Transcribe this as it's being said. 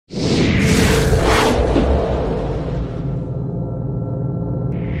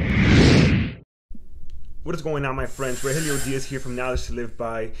What is going on, my friends? Rogelio Diaz here from Knowledge to Live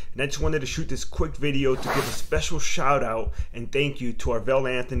By, and I just wanted to shoot this quick video to give a special shout out and thank you to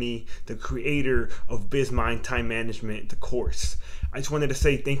Arvel Anthony, the creator of BizMind Time Management, the course. I just wanted to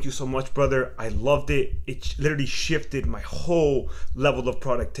say thank you so much, brother. I loved it. It literally shifted my whole level of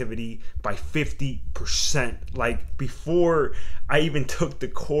productivity by 50%. Like, before I even took the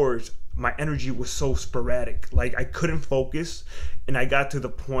course, my energy was so sporadic. Like, I couldn't focus, and I got to the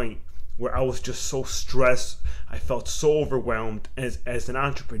point where I was just so stressed. I felt so overwhelmed. As an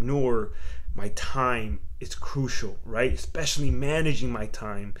entrepreneur, my time is crucial, right? Especially managing my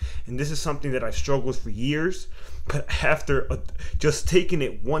time. And this is something that I've struggled with for years. But after just taking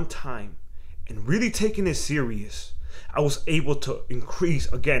it one time and really taking it serious, I was able to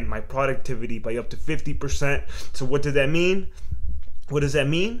increase, again, my productivity by up to 50%. So what did that mean? What does that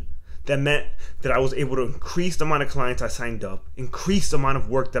mean? That meant that I was able to increase the amount of clients I signed up, increase the amount of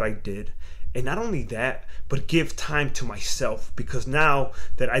work that I did, and not only that, but give time to myself, because now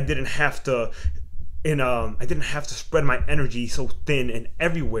that I didn't have to spread my energy so thin and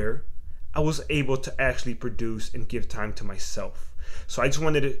everywhere, I was able to actually produce and give time to myself. So I just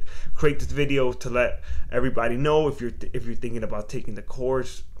wanted to create this video to let everybody know, if you're thinking about taking the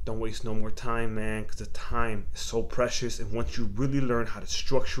course, don't waste no more time, man, because the time is so precious. And once you really learn how to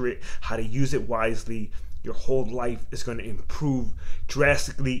structure it, how to use it wisely, your whole life is going to improve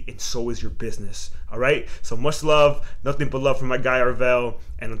drastically, and so is your business. All right? So much love, nothing but love from my guy Arvel.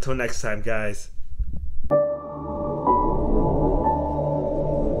 And until next time, guys.